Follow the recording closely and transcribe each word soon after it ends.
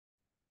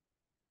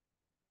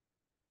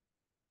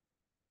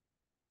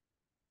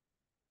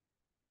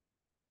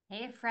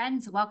Hey,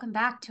 friends, welcome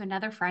back to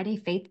another Friday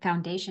Faith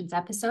Foundations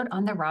episode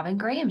on The Robyn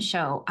Graham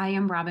Show. I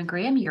am Robyn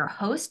Graham, your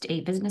host,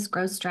 a business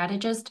growth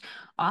strategist,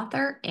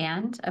 author,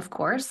 and, of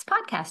course,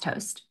 podcast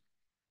host.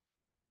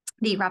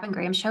 The Robyn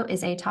Graham Show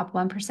is a top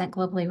 1%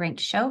 globally ranked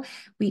show.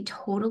 We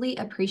totally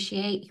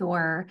appreciate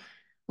your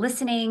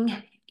listening,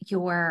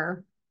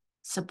 your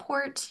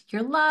support,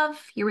 your love,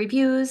 your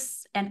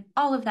reviews, and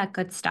all of that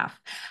good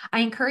stuff. I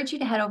encourage you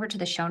to head over to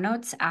the show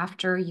notes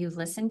after you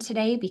listen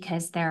today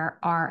because there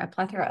are a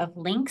plethora of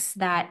links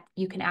that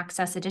you can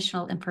access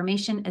additional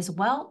information as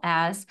well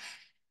as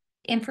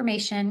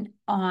information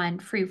on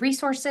free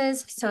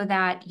resources so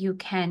that you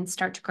can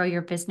start to grow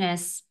your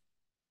business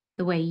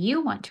the way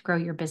you want to grow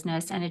your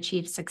business and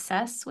achieve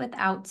success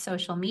without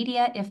social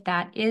media, if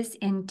that is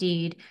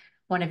indeed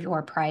one of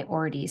your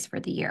priorities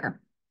for the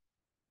year.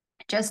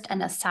 Just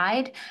an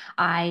aside,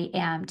 I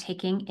am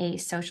taking a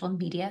social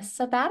media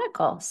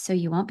sabbatical, so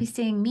you won't be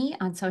seeing me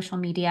on social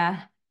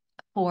media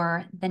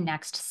for the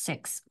next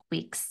 6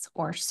 weeks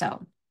or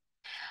so.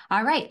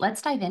 All right,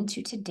 let's dive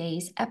into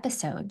today's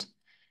episode.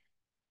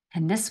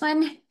 And this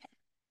one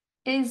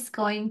is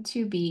going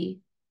to be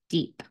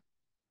deep.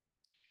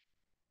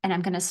 And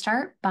I'm going to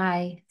start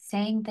by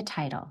saying the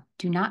title,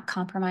 Do Not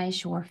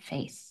Compromise Your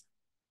Faith.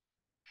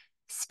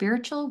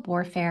 Spiritual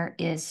warfare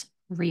is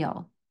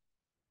real.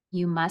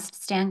 You must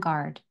stand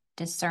guard,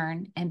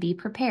 discern, and be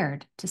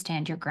prepared to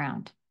stand your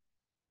ground.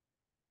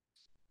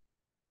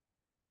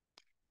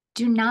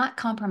 Do not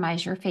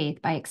compromise your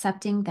faith by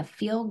accepting the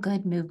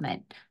feel-good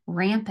movement,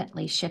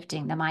 rampantly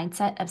shifting the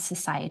mindset of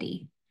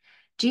society.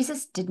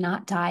 Jesus did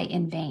not die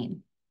in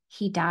vain.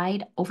 He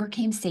died,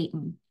 overcame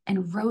Satan,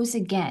 and rose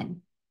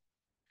again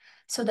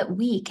so that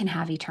we can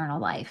have eternal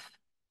life.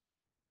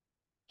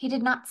 He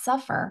did not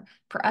suffer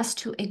for us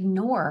to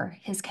ignore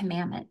his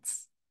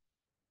commandments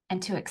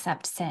and to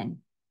accept sin.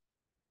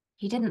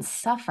 He didn't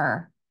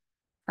suffer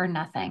for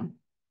nothing.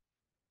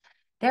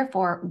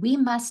 Therefore, we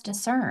must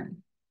discern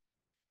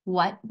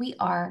what we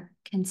are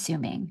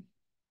consuming.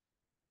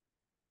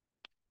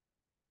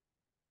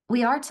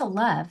 We are to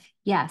love,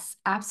 yes,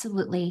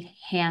 absolutely,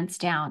 hands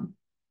down.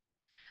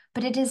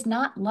 But it is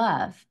not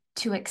love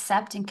to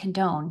accept and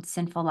condone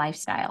sinful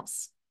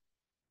lifestyles.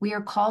 We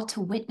are called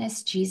to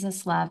witness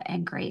Jesus' love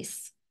and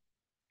grace,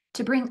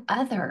 to bring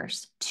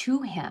others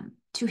to him,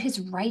 to his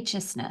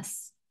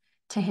righteousness,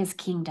 to his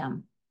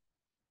kingdom.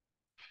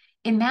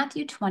 In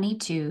Matthew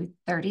 22,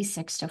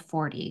 36 to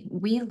 40,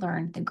 we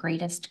learn the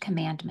greatest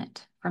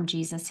commandment from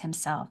Jesus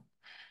himself.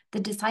 The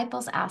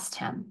disciples asked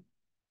him,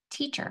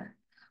 Teacher,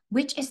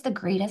 which is the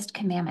greatest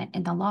commandment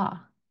in the law?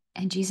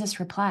 And Jesus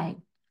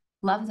replied,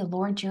 Love the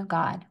Lord your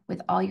God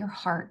with all your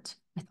heart,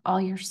 with all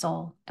your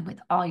soul, and with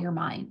all your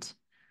mind.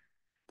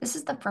 This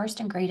is the first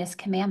and greatest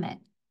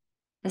commandment.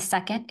 The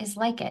second is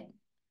like it.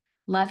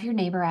 Love your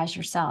neighbor as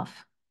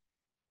yourself.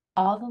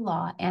 All the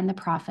law and the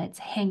prophets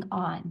hang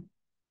on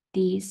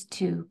these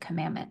two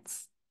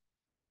commandments.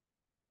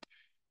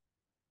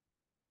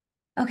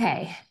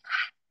 Okay,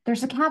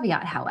 there's a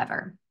caveat,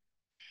 however.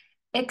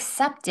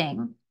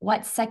 Accepting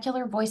what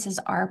secular voices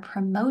are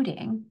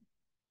promoting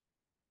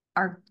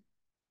are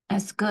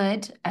as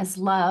good as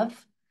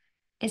love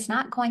is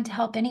not going to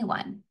help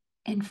anyone.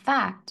 In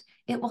fact,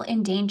 it will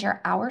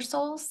endanger our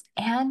souls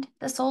and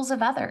the souls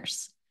of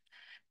others.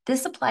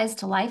 This applies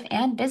to life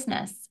and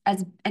business.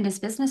 As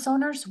business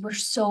owners, we're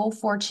so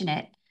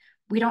fortunate.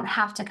 We don't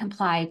have to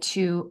comply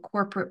to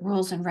corporate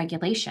rules and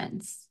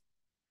regulations.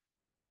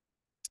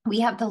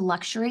 We have the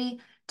luxury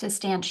to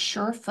stand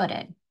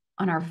sure-footed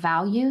on our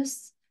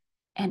values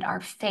and our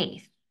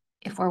faith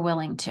if we're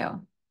willing to.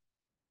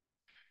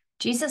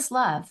 Jesus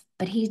loves,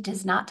 but he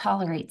does not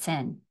tolerate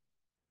sin.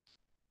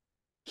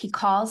 He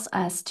calls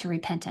us to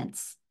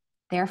repentance.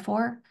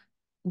 Therefore,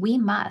 we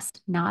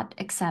must not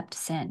accept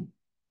sin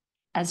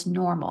as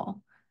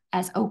normal,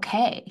 as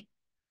okay,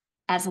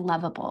 as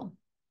lovable.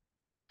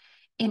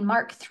 In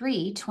Mark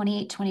 3,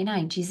 28,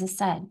 29, Jesus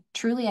said,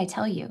 Truly I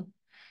tell you,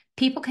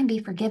 people can be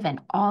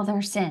forgiven all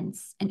their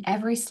sins and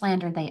every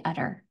slander they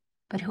utter,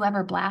 but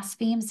whoever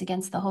blasphemes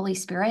against the Holy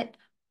Spirit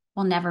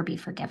will never be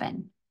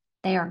forgiven.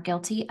 They are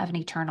guilty of an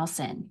eternal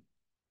sin.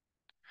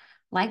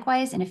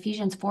 Likewise, in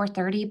Ephesians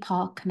 4:30,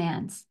 Paul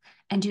commands,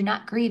 and do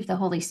not grieve the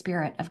Holy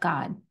Spirit of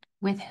God,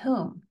 with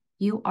whom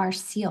you are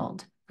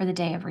sealed for the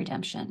day of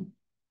redemption.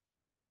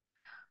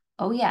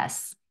 Oh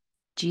yes,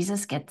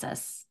 Jesus gets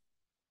us,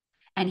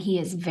 and he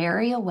is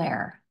very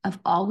aware of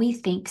all we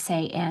think,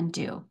 say, and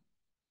do.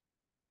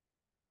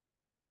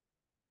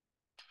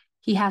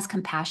 He has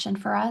compassion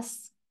for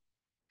us,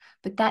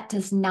 but that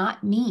does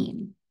not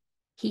mean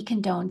he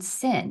condones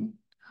sin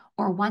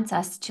or wants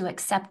us to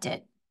accept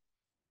it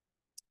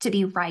to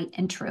be right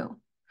and true.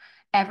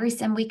 Every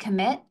sin we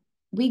commit,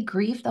 we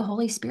grieve the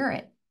Holy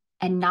Spirit.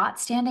 And not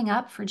standing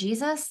up for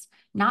Jesus,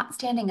 not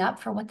standing up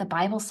for what the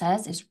Bible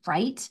says is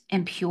right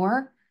and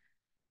pure,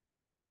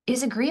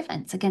 is a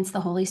grievance against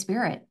the Holy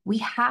Spirit. We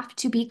have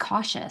to be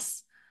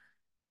cautious.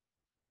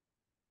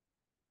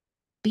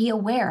 Be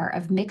aware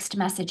of mixed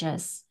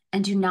messages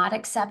and do not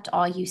accept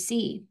all you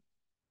see,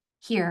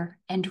 hear,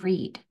 and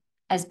read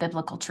as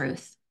biblical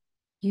truth.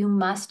 You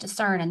must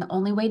discern, and the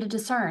only way to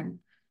discern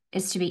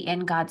is to be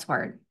in God's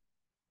word.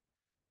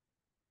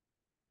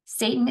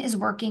 Satan is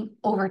working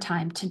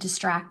overtime to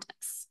distract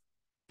us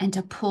and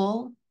to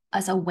pull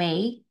us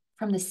away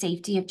from the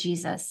safety of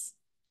Jesus,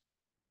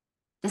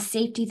 the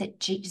safety that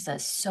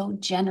Jesus so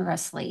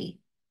generously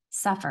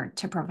suffered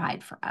to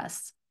provide for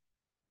us.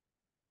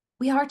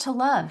 We are to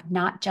love,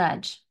 not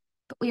judge,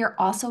 but we are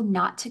also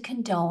not to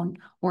condone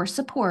or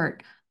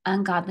support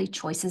ungodly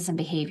choices and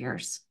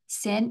behaviors.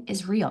 Sin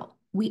is real.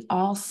 We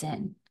all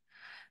sin,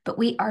 but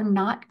we are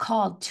not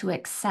called to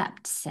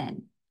accept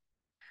sin.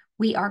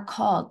 We are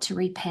called to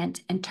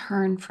repent and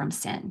turn from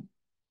sin.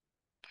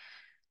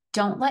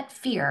 Don't let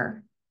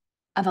fear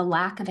of a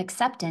lack of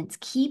acceptance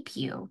keep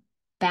you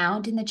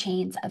bound in the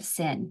chains of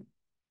sin.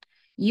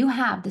 You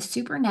have the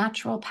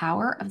supernatural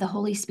power of the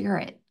Holy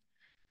Spirit.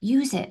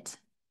 Use it.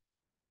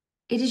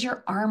 It is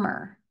your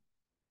armor.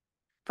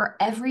 For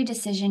every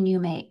decision you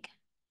make,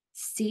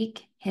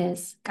 seek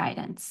his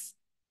guidance.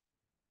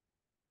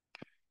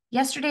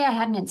 Yesterday, I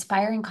had an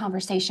inspiring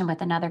conversation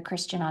with another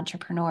Christian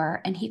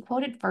entrepreneur, and he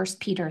quoted 1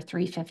 Peter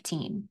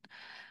 3:15.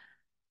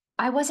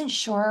 I wasn't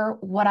sure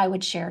what I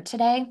would share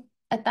today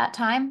at that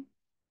time,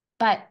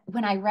 but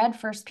when I read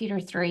 1 Peter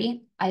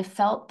 3, I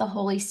felt the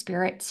Holy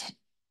Spirit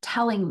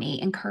telling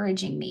me,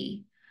 encouraging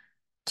me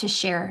to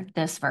share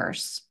this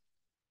verse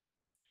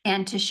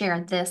and to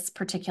share this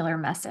particular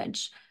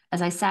message.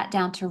 As I sat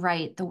down to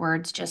write, the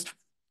words just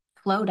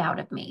flowed out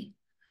of me.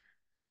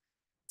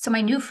 So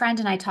my new friend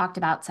and I talked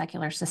about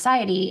secular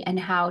society and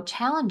how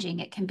challenging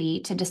it can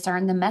be to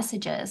discern the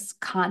messages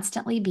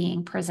constantly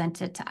being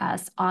presented to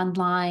us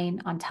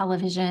online, on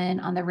television,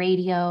 on the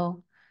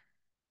radio,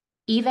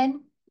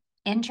 even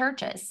in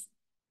churches.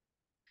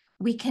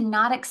 We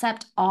cannot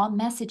accept all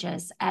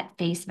messages at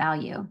face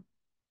value.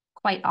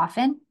 Quite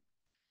often,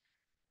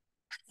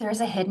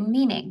 there's a hidden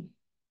meaning,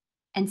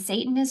 and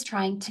Satan is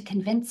trying to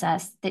convince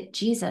us that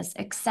Jesus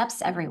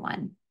accepts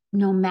everyone,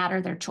 no matter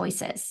their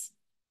choices.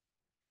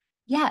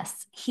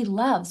 Yes, he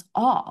loves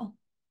all.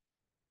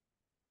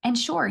 And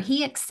sure,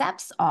 he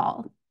accepts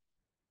all.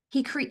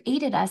 He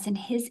created us in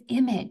his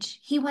image.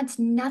 He wants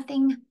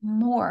nothing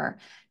more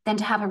than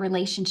to have a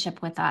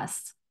relationship with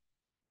us.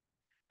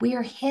 We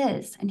are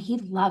his, and he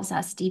loves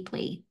us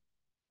deeply.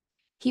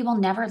 He will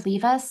never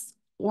leave us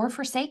or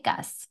forsake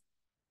us.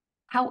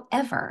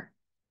 However,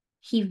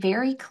 he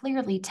very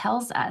clearly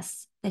tells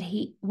us that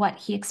what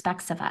he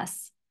expects of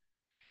us.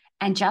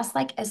 And just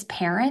like as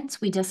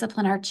parents, we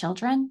discipline our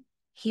children,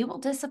 he will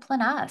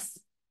discipline us.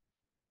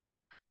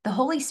 The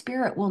Holy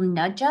Spirit will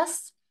nudge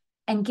us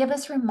and give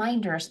us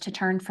reminders to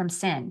turn from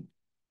sin.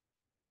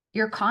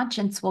 Your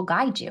conscience will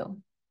guide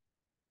you.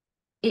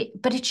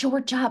 But it's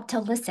your job to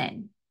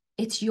listen.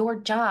 It's your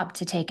job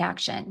to take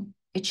action.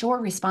 It's your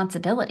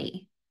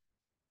responsibility.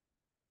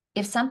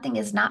 If something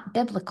is not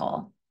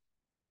biblical,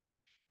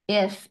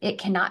 if it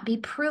cannot be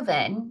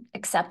proven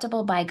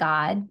acceptable by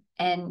God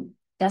and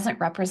doesn't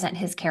represent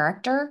his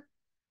character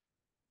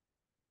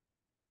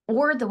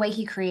or the way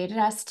he created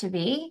us to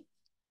be,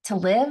 to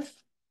live,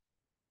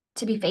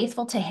 to be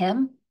faithful to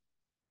him,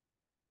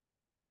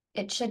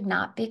 it should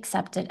not be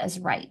accepted as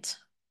right.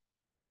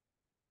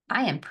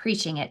 I am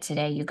preaching it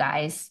today, you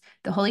guys.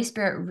 The Holy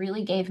Spirit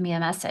really gave me a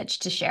message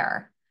to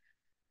share.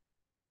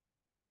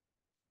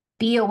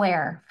 Be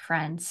aware,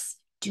 friends.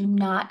 Do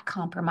not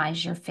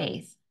compromise your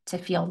faith to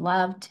feel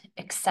loved,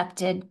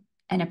 accepted,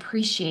 and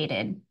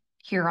appreciated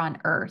here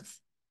on earth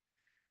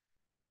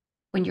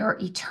when your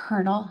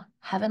eternal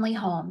heavenly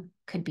home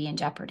could be in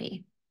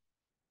jeopardy.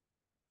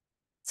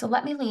 So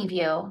let me leave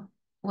you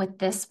with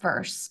this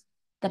verse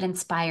that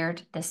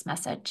inspired this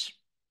message.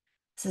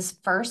 This is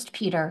 1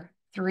 Peter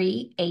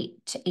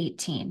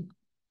 3:8-18.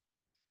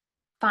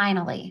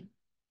 Finally,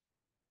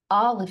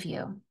 all of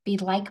you be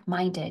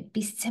like-minded,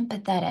 be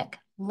sympathetic,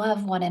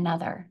 love one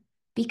another,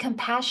 be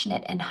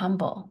compassionate and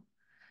humble.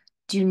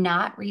 Do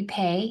not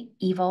repay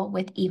evil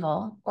with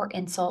evil or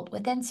insult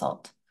with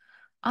insult.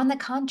 On the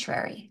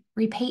contrary,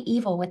 repay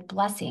evil with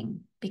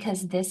blessing,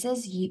 because this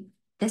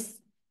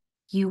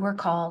you were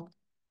called,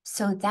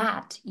 so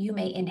that you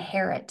may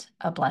inherit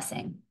a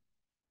blessing.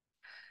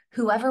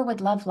 Whoever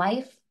would love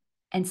life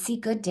and see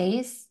good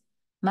days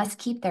must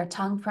keep their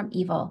tongue from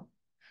evil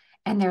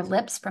and their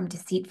lips from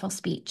deceitful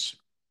speech.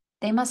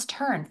 They must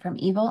turn from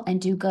evil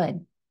and do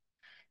good.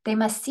 They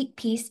must seek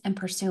peace and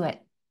pursue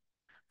it.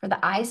 For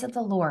the eyes of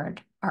the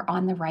Lord are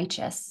on the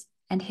righteous,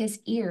 and his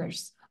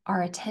ears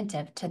are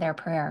attentive to their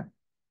prayer.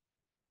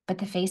 But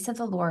the face of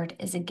the Lord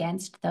is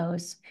against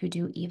those who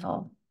do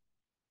evil.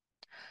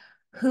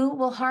 Who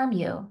will harm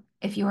you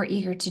if you are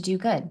eager to do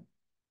good?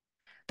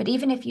 But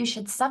even if you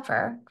should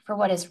suffer for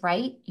what is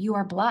right, you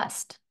are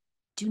blessed.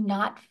 Do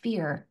not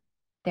fear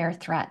their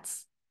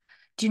threats.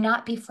 Do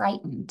not be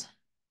frightened,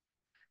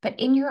 but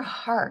in your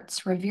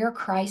hearts revere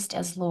Christ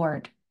as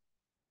Lord.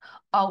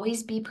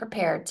 Always be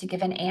prepared to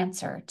give an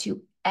answer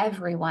to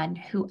everyone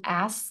who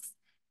asks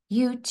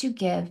you to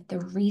give the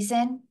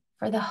reason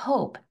for the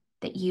hope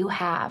that you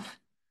have.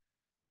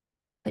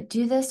 But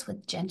do this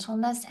with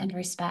gentleness and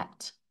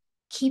respect,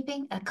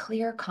 keeping a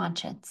clear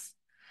conscience,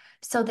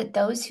 so that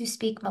those who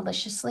speak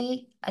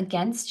maliciously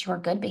against your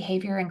good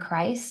behavior in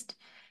Christ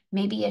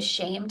may be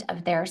ashamed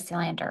of their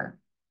slander.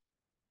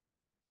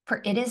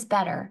 For it is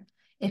better,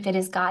 if it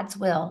is God's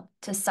will,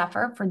 to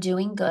suffer for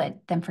doing good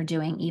than for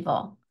doing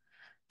evil.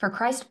 For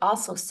Christ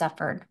also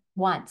suffered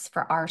once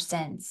for our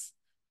sins,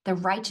 the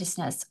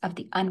righteousness of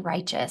the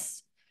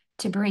unrighteous,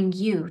 to bring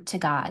you to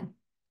God.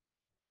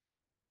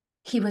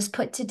 He was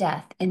put to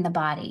death in the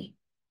body,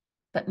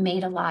 but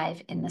made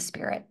alive in the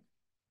spirit.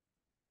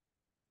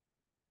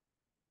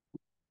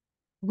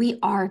 We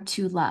are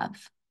to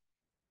love.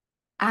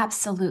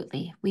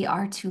 Absolutely, we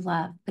are to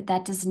love, but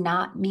that does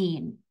not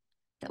mean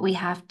that we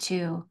have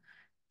to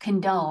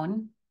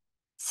condone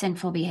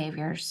sinful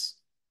behaviors,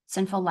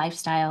 sinful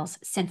lifestyles,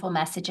 sinful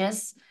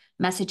messages,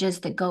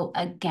 messages that go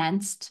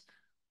against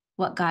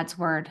what God's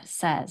word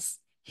says,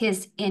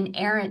 his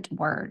inerrant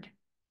word,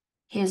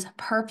 his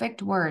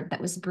perfect word that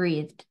was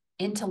breathed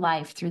into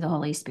life through the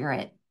Holy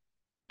Spirit.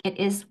 It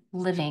is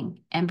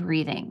living and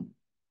breathing,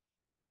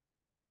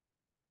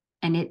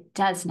 and it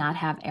does not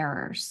have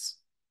errors.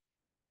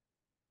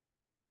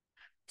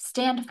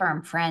 Stand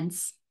firm,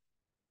 friends.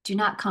 Do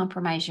not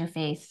compromise your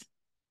faith.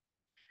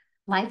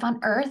 Life on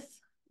earth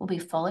will be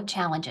full of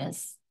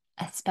challenges,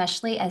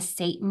 especially as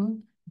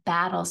Satan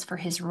battles for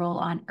his rule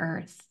on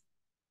earth.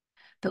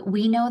 But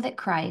we know that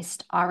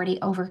Christ already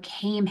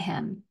overcame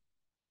him.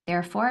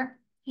 Therefore,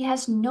 he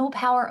has no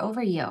power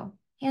over you.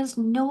 He has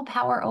no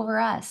power over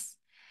us.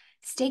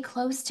 Stay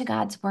close to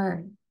God's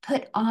word.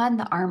 Put on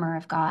the armor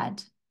of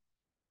God.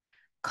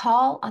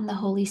 Call on the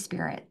Holy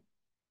Spirit.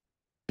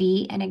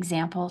 Be an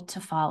example to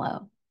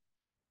follow.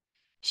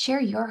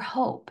 Share your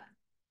hope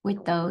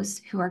with those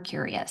who are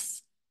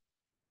curious,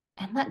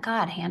 and let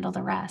God handle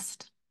the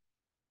rest.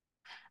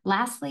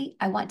 Lastly,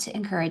 I want to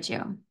encourage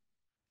you.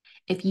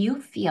 If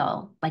you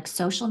feel like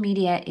social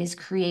media is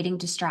creating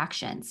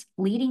distractions,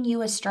 leading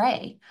you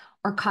astray,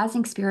 or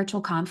causing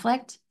spiritual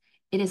conflict,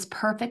 it is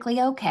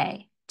perfectly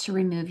okay to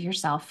remove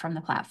yourself from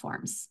the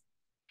platforms.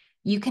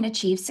 You can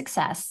achieve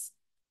success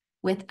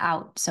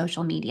without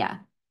social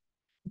media.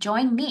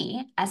 Join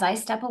me as I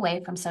step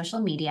away from social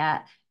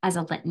media as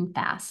a Lenten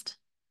fast.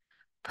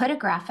 Put a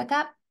graphic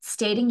up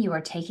stating you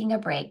are taking a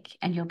break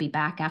and you'll be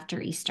back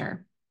after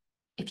Easter.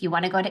 If you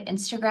want to go to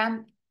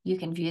Instagram, you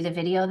can view the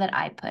video that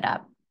I put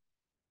up.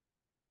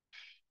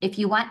 If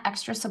you want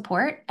extra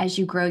support as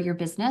you grow your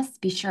business,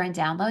 be sure and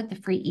download the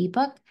free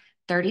ebook,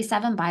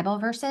 37 Bible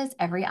Verses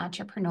Every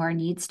Entrepreneur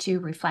Needs to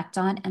Reflect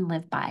on and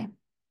Live By.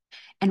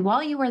 And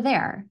while you are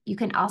there, you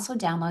can also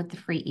download the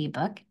free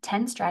ebook,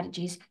 10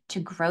 Strategies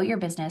to Grow Your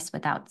Business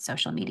Without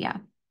Social Media.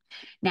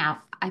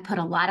 Now, I put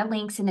a lot of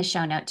links in the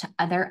show note to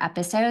other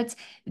episodes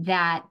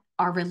that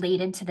are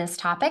related to this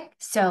topic.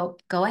 So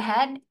go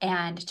ahead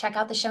and check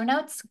out the show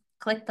notes,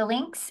 click the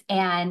links,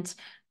 and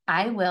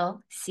I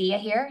will see you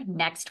here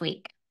next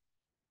week.